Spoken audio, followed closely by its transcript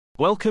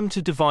Welcome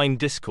to Divine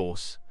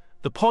Discourse,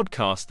 the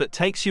podcast that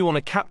takes you on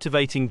a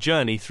captivating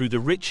journey through the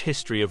rich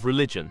history of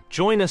religion.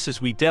 Join us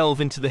as we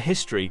delve into the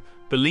history,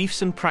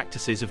 beliefs and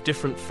practices of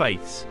different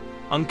faiths,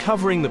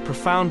 uncovering the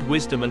profound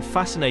wisdom and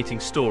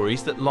fascinating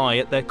stories that lie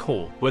at their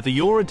core. Whether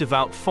you're a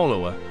devout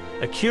follower,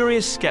 a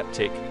curious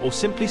skeptic, or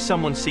simply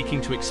someone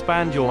seeking to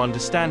expand your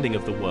understanding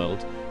of the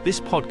world, this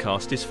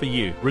podcast is for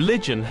you.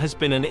 Religion has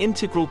been an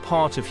integral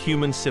part of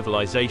human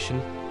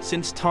civilization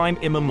since time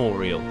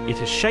immemorial. It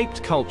has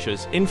shaped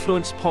cultures,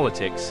 influenced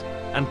politics,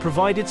 and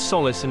provided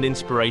solace and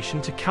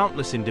inspiration to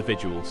countless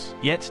individuals.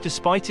 Yet,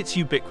 despite its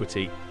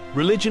ubiquity,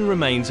 religion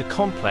remains a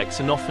complex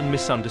and often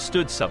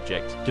misunderstood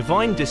subject.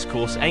 Divine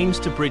Discourse aims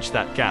to bridge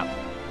that gap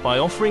by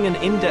offering an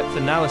in-depth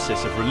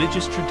analysis of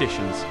religious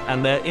traditions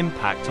and their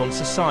impact on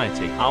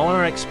society.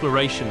 Our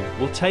exploration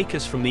will take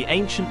us from the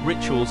ancient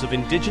rituals of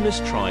indigenous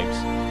tribes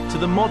to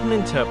the modern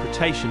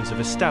interpretations of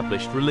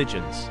established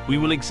religions. We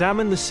will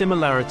examine the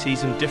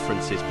similarities and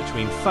differences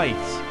between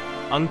faiths,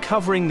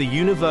 uncovering the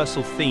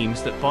universal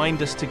themes that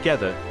bind us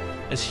together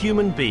as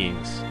human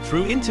beings.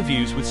 Through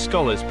interviews with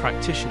scholars,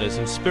 practitioners,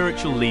 and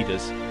spiritual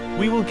leaders,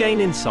 we will gain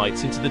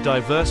insights into the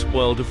diverse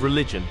world of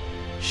religion,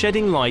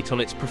 shedding light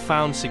on its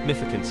profound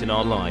significance in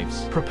our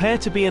lives. Prepare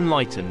to be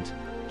enlightened,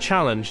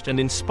 challenged, and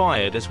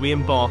inspired as we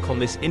embark on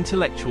this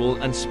intellectual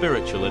and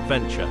spiritual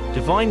adventure.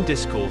 Divine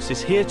Discourse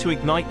is here to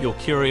ignite your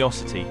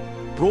curiosity,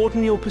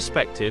 broaden your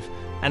perspective,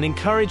 and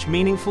encourage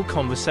meaningful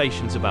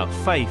conversations about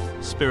faith,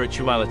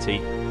 spirituality,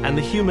 and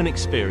the human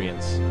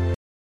experience.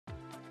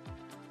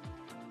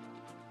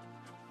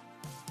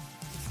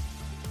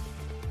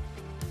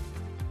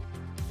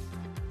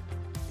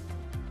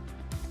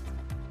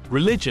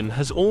 Religion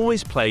has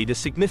always played a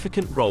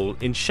significant role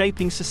in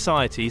shaping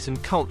societies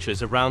and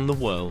cultures around the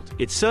world.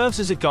 It serves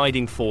as a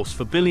guiding force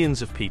for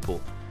billions of people,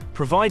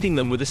 providing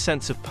them with a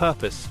sense of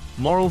purpose,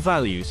 moral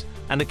values,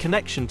 and a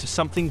connection to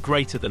something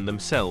greater than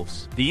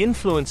themselves. The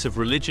influence of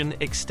religion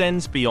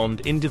extends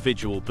beyond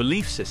individual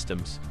belief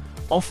systems,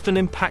 often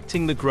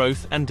impacting the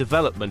growth and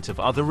development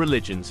of other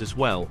religions as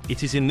well.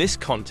 It is in this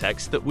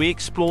context that we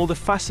explore the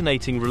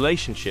fascinating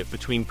relationship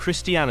between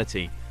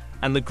Christianity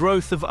and the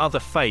growth of other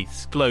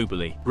faiths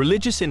globally.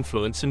 Religious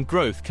influence and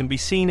growth can be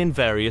seen in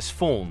various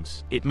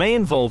forms. It may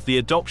involve the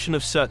adoption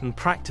of certain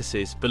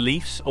practices,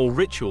 beliefs, or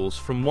rituals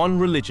from one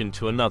religion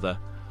to another,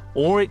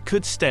 or it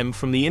could stem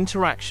from the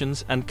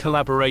interactions and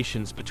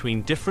collaborations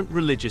between different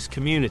religious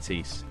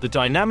communities. The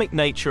dynamic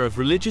nature of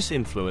religious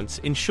influence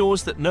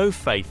ensures that no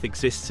faith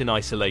exists in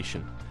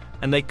isolation,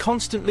 and they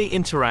constantly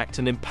interact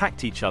and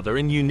impact each other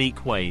in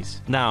unique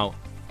ways. Now,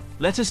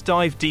 let us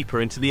dive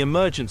deeper into the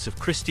emergence of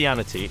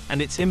Christianity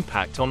and its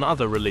impact on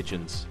other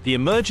religions. The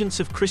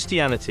emergence of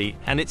Christianity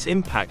and its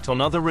impact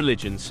on other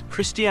religions.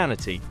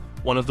 Christianity,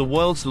 one of the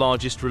world's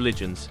largest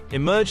religions,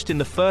 emerged in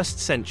the 1st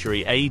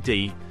century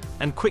AD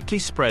and quickly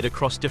spread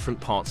across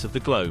different parts of the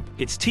globe.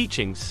 Its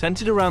teachings,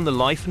 centered around the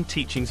life and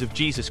teachings of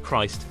Jesus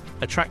Christ,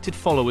 attracted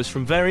followers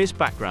from various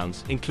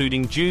backgrounds,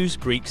 including Jews,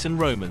 Greeks, and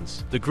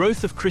Romans. The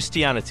growth of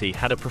Christianity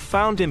had a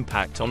profound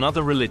impact on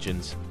other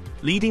religions,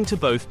 leading to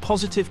both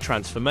positive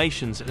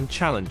transformations and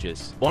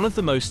challenges. One of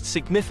the most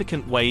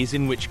significant ways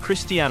in which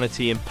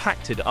Christianity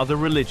impacted other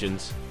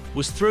religions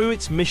was through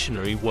its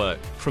missionary work.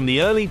 From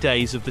the early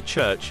days of the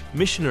Church,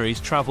 missionaries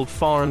traveled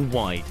far and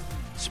wide,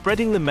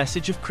 spreading the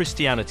message of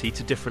Christianity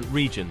to different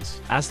regions.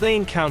 As they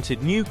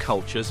encountered new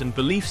cultures and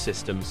belief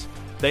systems,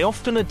 they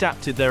often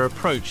adapted their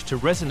approach to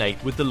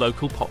resonate with the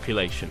local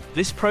population.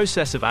 This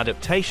process of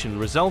adaptation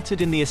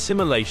resulted in the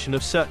assimilation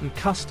of certain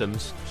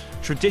customs,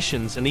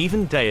 traditions, and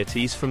even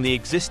deities from the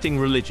existing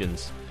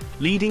religions,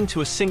 leading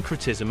to a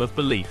syncretism of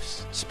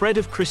beliefs. Spread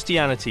of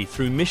Christianity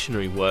through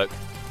missionary work.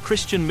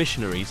 Christian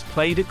missionaries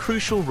played a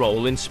crucial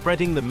role in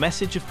spreading the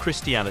message of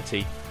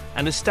Christianity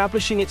and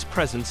establishing its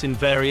presence in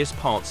various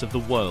parts of the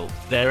world.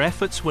 Their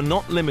efforts were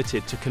not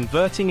limited to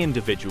converting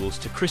individuals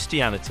to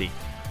Christianity,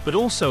 but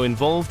also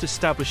involved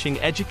establishing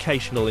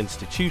educational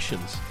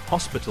institutions,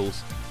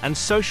 hospitals, and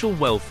social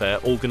welfare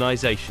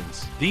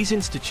organizations. These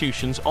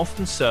institutions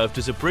often served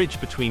as a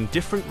bridge between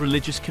different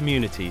religious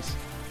communities,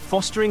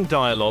 fostering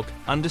dialogue,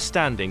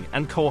 understanding,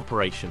 and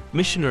cooperation.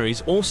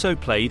 Missionaries also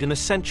played an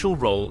essential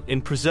role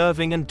in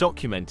preserving and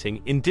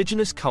documenting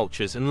indigenous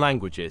cultures and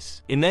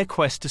languages. In their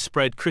quest to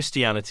spread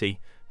Christianity,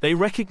 they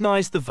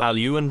recognized the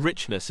value and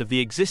richness of the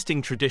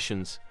existing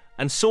traditions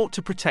and sought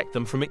to protect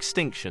them from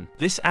extinction.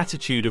 This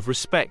attitude of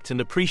respect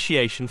and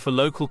appreciation for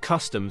local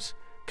customs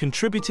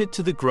contributed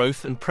to the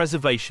growth and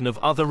preservation of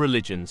other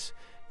religions,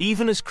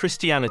 even as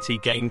Christianity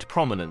gained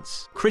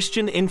prominence.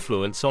 Christian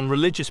influence on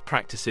religious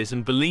practices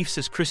and beliefs.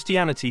 As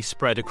Christianity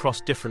spread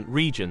across different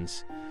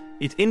regions,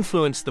 it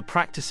influenced the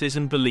practices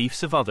and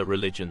beliefs of other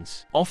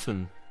religions.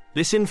 Often,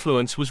 this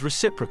influence was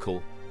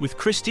reciprocal, with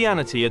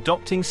Christianity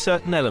adopting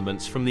certain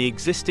elements from the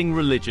existing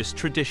religious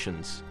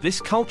traditions.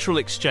 This cultural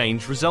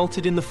exchange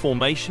resulted in the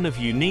formation of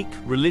unique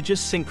religious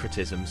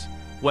syncretisms,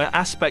 where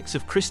aspects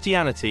of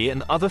Christianity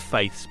and other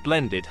faiths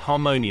blended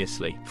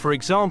harmoniously. For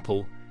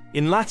example,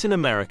 In Latin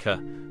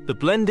America, the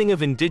blending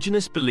of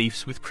indigenous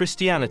beliefs with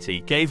Christianity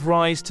gave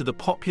rise to the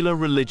popular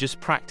religious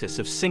practice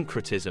of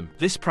syncretism.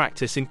 This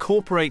practice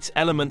incorporates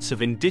elements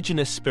of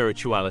indigenous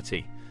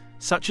spirituality,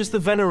 such as the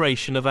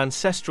veneration of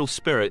ancestral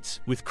spirits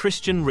with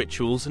Christian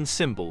rituals and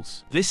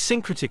symbols. This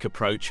syncretic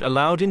approach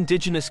allowed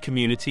indigenous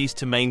communities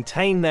to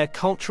maintain their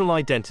cultural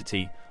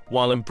identity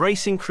while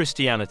embracing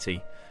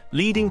Christianity,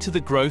 leading to the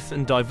growth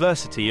and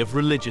diversity of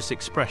religious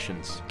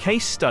expressions.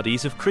 Case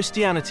studies of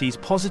Christianity's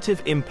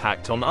positive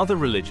impact on other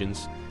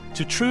religions.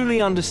 To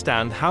truly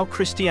understand how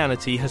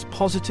Christianity has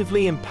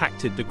positively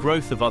impacted the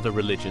growth of other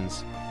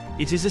religions,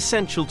 it is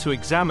essential to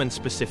examine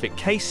specific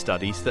case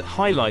studies that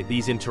highlight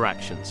these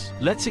interactions.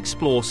 Let's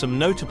explore some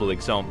notable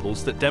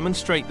examples that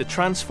demonstrate the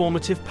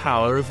transformative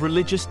power of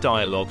religious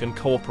dialogue and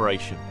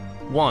cooperation.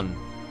 1.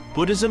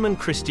 Buddhism and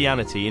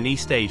Christianity in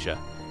East Asia.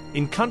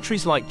 In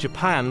countries like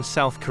Japan,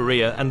 South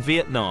Korea, and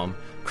Vietnam,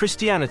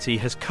 Christianity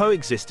has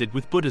coexisted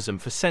with Buddhism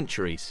for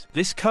centuries.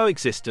 This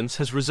coexistence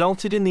has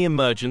resulted in the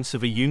emergence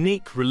of a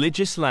unique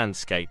religious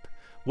landscape,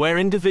 where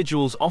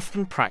individuals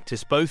often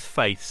practice both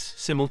faiths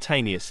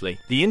simultaneously.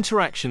 The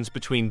interactions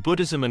between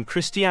Buddhism and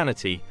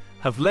Christianity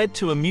have led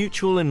to a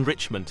mutual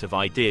enrichment of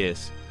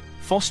ideas,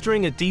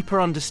 fostering a deeper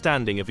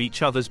understanding of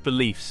each other's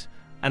beliefs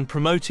and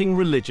promoting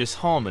religious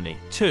harmony.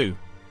 2.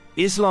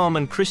 Islam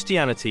and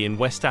Christianity in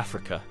West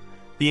Africa.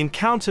 The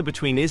encounter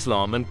between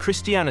Islam and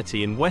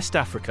Christianity in West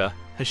Africa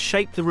has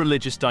shaped the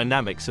religious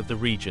dynamics of the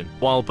region.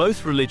 While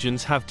both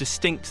religions have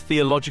distinct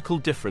theological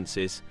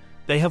differences,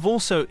 they have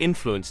also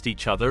influenced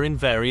each other in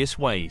various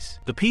ways.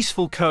 The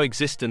peaceful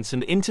coexistence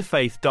and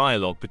interfaith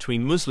dialogue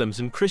between Muslims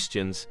and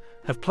Christians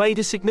have played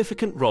a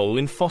significant role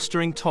in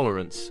fostering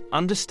tolerance,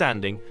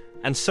 understanding,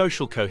 and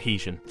social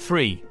cohesion.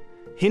 3.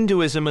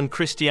 Hinduism and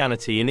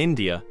Christianity in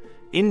India.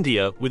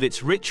 India, with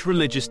its rich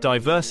religious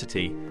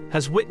diversity,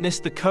 has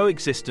witnessed the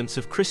coexistence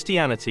of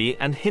Christianity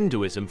and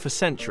Hinduism for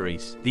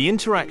centuries. The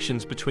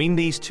interactions between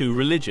these two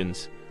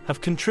religions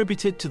have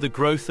contributed to the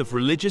growth of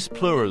religious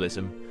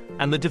pluralism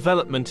and the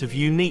development of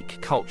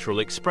unique cultural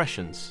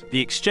expressions.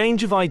 The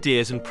exchange of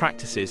ideas and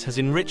practices has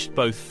enriched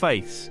both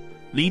faiths,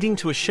 leading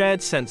to a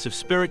shared sense of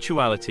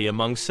spirituality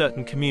among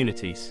certain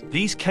communities.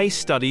 These case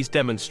studies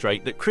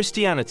demonstrate that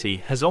Christianity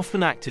has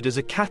often acted as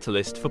a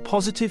catalyst for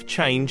positive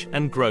change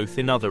and growth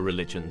in other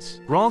religions.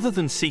 Rather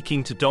than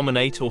seeking to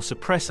dominate or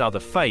suppress other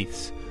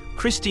faiths,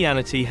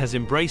 Christianity has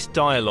embraced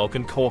dialogue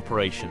and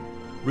cooperation,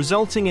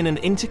 resulting in an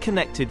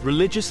interconnected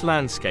religious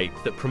landscape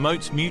that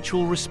promotes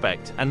mutual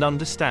respect and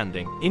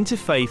understanding.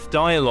 Interfaith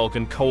dialogue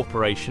and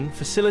cooperation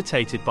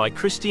facilitated by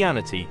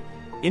Christianity.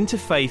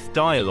 Interfaith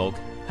dialogue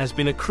has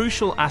been a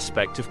crucial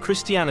aspect of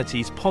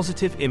Christianity's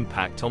positive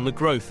impact on the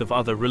growth of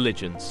other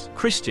religions.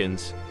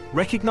 Christians,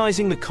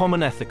 recognizing the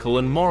common ethical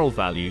and moral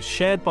values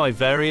shared by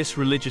various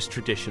religious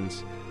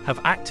traditions, have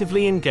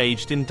actively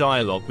engaged in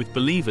dialogue with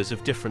believers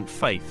of different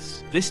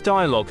faiths. This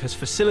dialogue has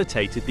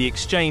facilitated the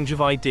exchange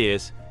of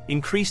ideas,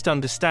 increased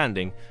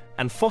understanding,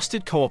 and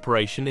fostered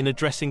cooperation in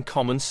addressing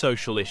common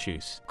social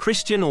issues.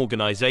 Christian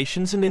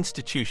organizations and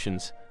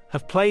institutions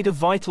have played a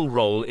vital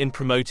role in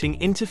promoting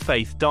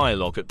interfaith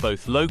dialogue at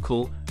both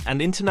local and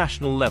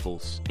international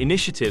levels.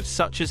 Initiatives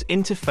such as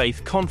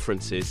interfaith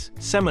conferences,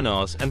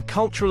 seminars, and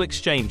cultural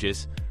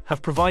exchanges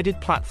have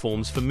provided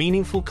platforms for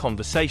meaningful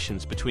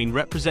conversations between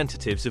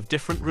representatives of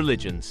different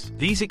religions.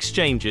 These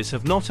exchanges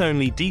have not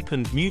only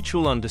deepened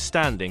mutual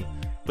understanding,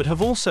 but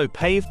have also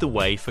paved the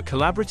way for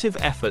collaborative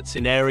efforts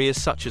in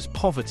areas such as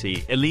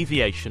poverty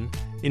alleviation,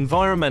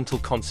 environmental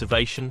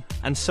conservation,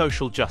 and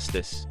social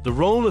justice. The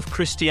role of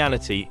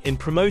Christianity in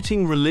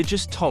promoting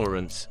religious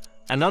tolerance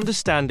and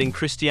understanding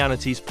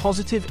Christianity's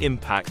positive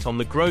impact on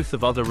the growth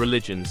of other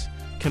religions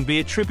can be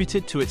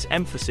attributed to its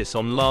emphasis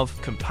on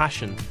love,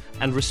 compassion,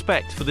 and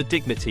respect for the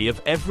dignity of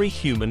every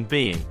human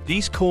being.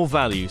 These core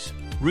values,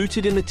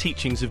 rooted in the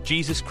teachings of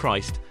Jesus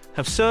Christ,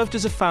 have served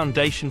as a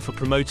foundation for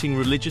promoting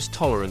religious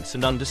tolerance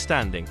and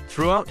understanding.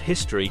 Throughout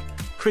history,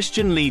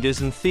 Christian leaders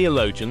and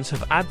theologians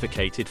have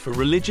advocated for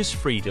religious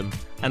freedom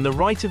and the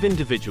right of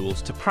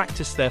individuals to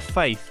practice their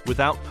faith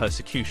without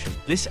persecution.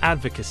 This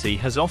advocacy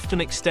has often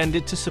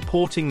extended to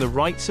supporting the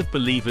rights of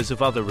believers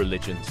of other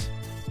religions,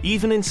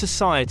 even in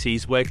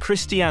societies where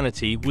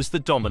Christianity was the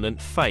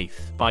dominant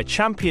faith. By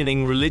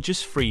championing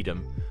religious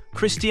freedom,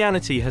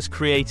 Christianity has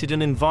created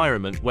an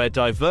environment where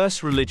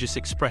diverse religious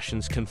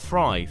expressions can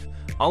thrive,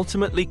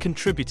 ultimately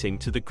contributing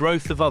to the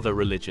growth of other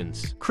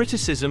religions.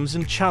 Criticisms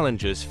and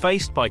challenges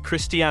faced by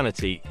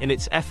Christianity in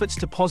its efforts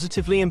to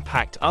positively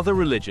impact other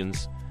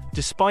religions.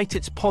 Despite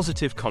its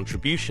positive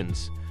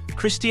contributions,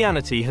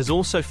 Christianity has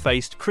also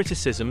faced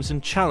criticisms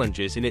and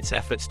challenges in its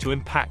efforts to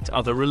impact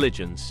other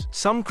religions.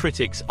 Some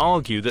critics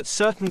argue that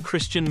certain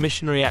Christian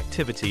missionary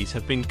activities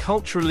have been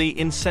culturally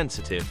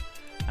insensitive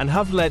and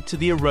have led to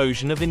the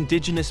erosion of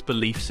indigenous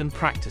beliefs and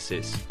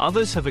practices.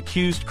 Others have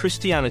accused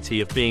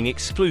Christianity of being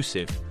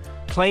exclusive,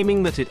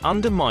 claiming that it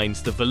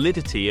undermines the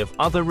validity of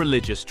other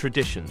religious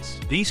traditions.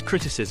 These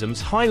criticisms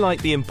highlight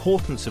the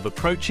importance of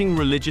approaching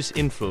religious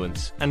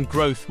influence and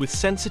growth with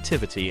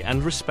sensitivity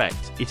and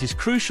respect. It is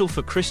crucial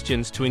for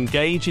Christians to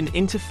engage in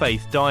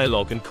interfaith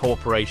dialogue and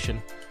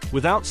cooperation,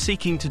 without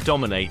seeking to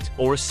dominate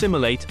or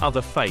assimilate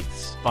other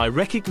faiths. By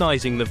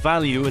recognizing the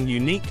value and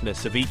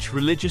uniqueness of each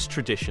religious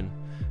tradition,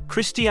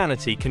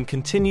 Christianity can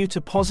continue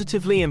to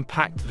positively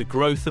impact the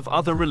growth of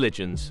other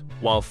religions,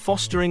 while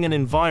fostering an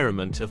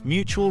environment of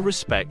mutual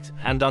respect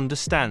and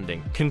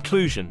understanding.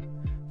 Conclusion: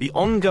 the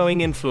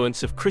ongoing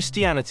influence of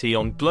Christianity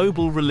on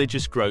global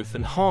religious growth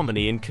and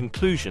harmony. In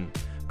conclusion,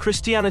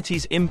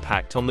 Christianity's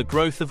impact on the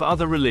growth of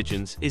other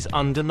religions is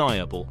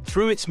undeniable.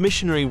 Through its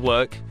missionary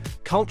work,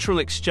 cultural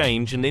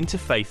exchange, and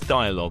interfaith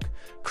dialogue,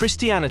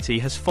 Christianity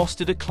has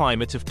fostered a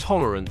climate of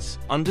tolerance,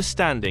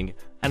 understanding,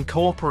 and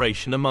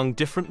cooperation among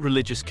different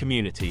religious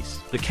communities.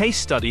 The case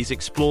studies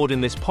explored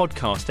in this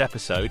podcast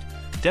episode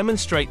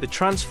demonstrate the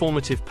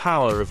transformative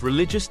power of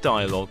religious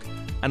dialogue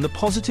and the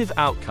positive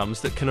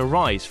outcomes that can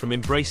arise from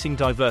embracing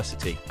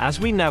diversity. As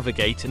we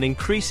navigate an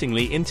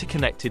increasingly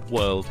interconnected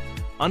world,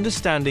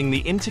 understanding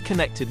the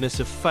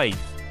interconnectedness of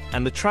faith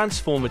and the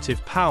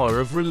transformative power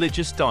of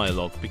religious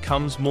dialogue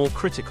becomes more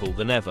critical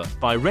than ever.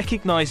 By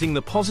recognizing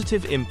the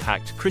positive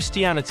impact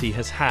Christianity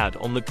has had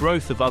on the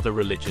growth of other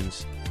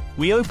religions,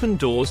 we open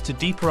doors to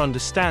deeper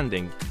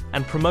understanding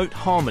and promote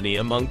harmony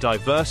among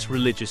diverse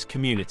religious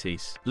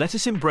communities. Let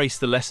us embrace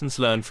the lessons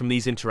learned from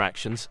these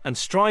interactions and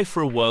strive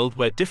for a world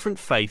where different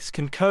faiths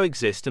can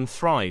coexist and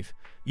thrive,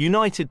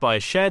 united by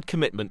a shared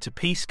commitment to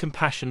peace,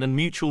 compassion, and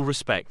mutual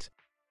respect.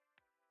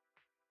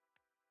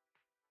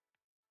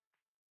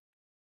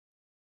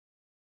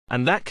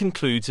 And that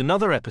concludes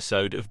another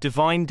episode of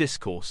Divine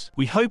Discourse.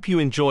 We hope you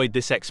enjoyed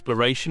this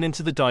exploration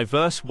into the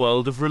diverse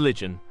world of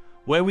religion,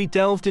 where we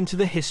delved into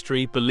the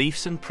history,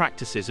 beliefs, and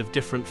practices of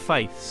different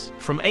faiths.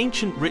 From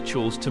ancient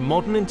rituals to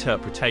modern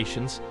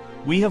interpretations,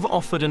 we have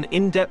offered an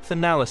in-depth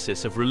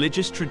analysis of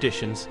religious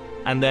traditions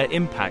and their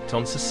impact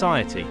on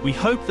society. We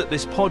hope that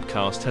this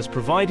podcast has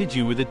provided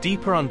you with a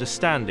deeper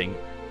understanding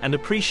and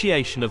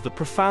appreciation of the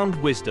profound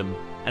wisdom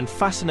and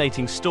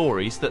fascinating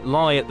stories that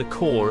lie at the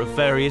core of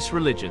various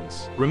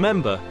religions.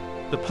 Remember,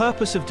 the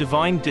purpose of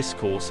Divine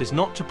Discourse is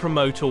not to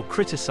promote or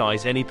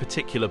criticize any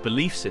particular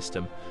belief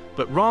system,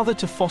 but rather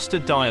to foster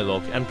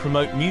dialogue and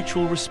promote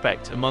mutual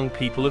respect among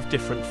people of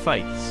different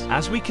faiths.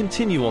 As we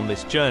continue on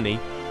this journey,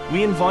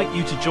 we invite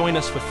you to join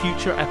us for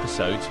future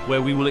episodes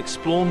where we will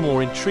explore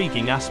more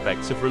intriguing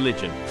aspects of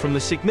religion. From the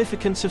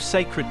significance of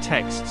sacred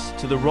texts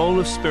to the role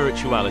of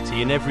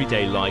spirituality in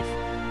everyday life,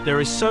 there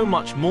is so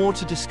much more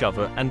to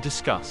discover and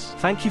discuss.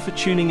 Thank you for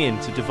tuning in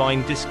to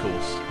Divine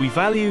Discourse. We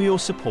value your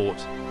support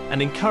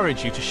and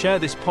encourage you to share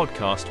this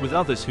podcast with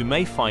others who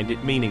may find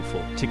it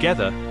meaningful.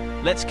 Together,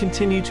 let's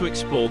continue to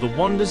explore the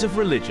wonders of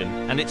religion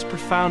and its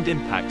profound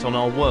impact on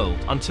our world.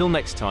 Until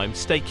next time,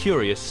 stay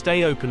curious,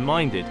 stay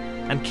open-minded,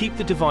 and keep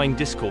the Divine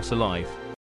Discourse alive.